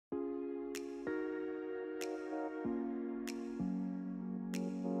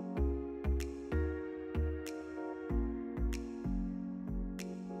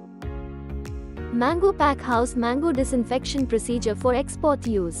Mango pack house, mango disinfection procedure for export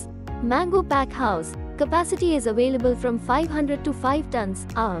use. Mango pack house capacity is available from 500 to 5 tons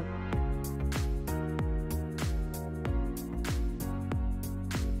hour.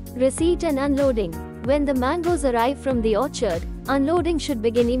 Receipt and unloading. When the mangoes arrive from the orchard, unloading should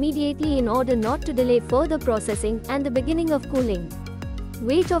begin immediately in order not to delay further processing and the beginning of cooling.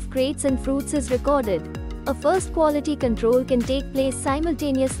 Weight of crates and fruits is recorded. A first quality control can take place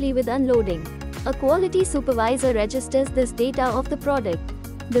simultaneously with unloading. A quality supervisor registers this data of the product.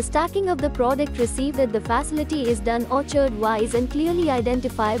 The stacking of the product received at the facility is done orchard-wise and clearly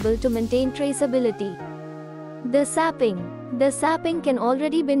identifiable to maintain traceability. The sapping. The sapping can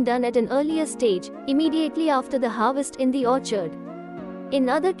already been done at an earlier stage, immediately after the harvest in the orchard. In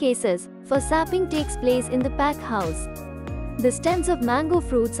other cases, sapping takes place in the pack house. The stems of mango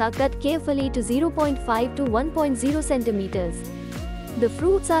fruits are cut carefully to 0.5 to 1.0 centimeters. The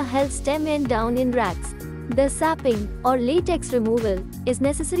fruits are held stem end down in racks. The sapping, or latex removal, is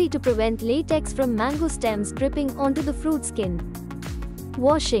necessary to prevent latex from mango stems dripping onto the fruit skin.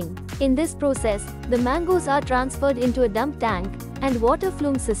 Washing. In this process, the mangoes are transferred into a dump tank and water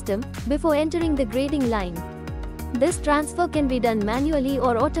flume system before entering the grading line. This transfer can be done manually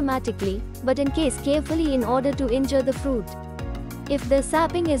or automatically, but encase carefully in order to injure the fruit. If the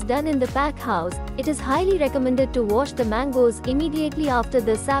sapping is done in the pack house, it is highly recommended to wash the mangoes immediately after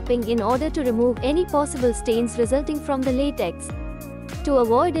the sapping in order to remove any possible stains resulting from the latex. To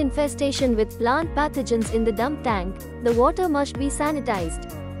avoid infestation with plant pathogens in the dump tank, the water must be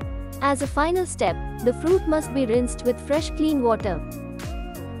sanitized. As a final step, the fruit must be rinsed with fresh clean water.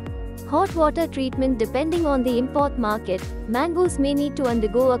 Hot water treatment. Depending on the import market, mangoes may need to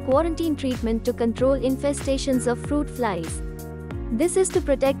undergo a quarantine treatment to control infestations of fruit flies. This is to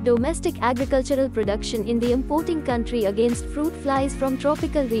protect domestic agricultural production in the importing country against fruit flies from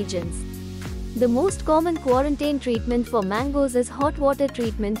tropical regions. The most common quarantine treatment for mangoes is hot water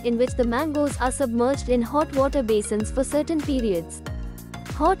treatment, in which the mangoes are submerged in hot water basins for certain periods.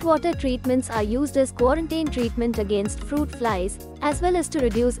 Hot water treatments are used as quarantine treatment against fruit flies, as well as to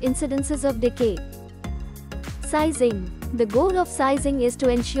reduce incidences of decay. Sizing. The goal of sizing is to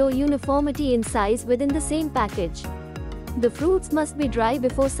ensure uniformity in size within the same package. The fruits must be dry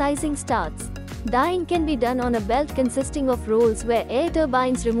before sizing starts. Dyeing can be done on a belt consisting of rolls where air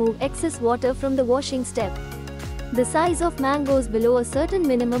turbines remove excess water from the washing step. The size of mangoes below a certain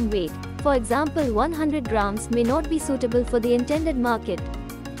minimum weight, for example 100 grams, may not be suitable for the intended market.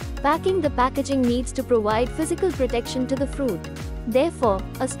 Packing. The packaging needs to provide physical protection to the fruit. Therefore,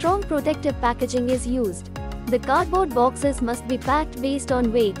 a strong protective packaging is used. The cardboard boxes must be packed based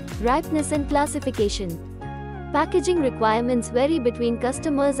on weight, ripeness and classification. Packaging requirements vary between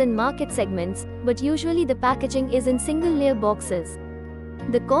customers and market segments, but usually the packaging is in single-layer boxes.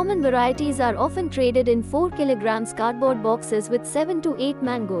 The common varieties are often traded in 4 kg cardboard boxes with 7 to 8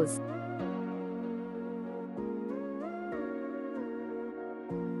 mangoes.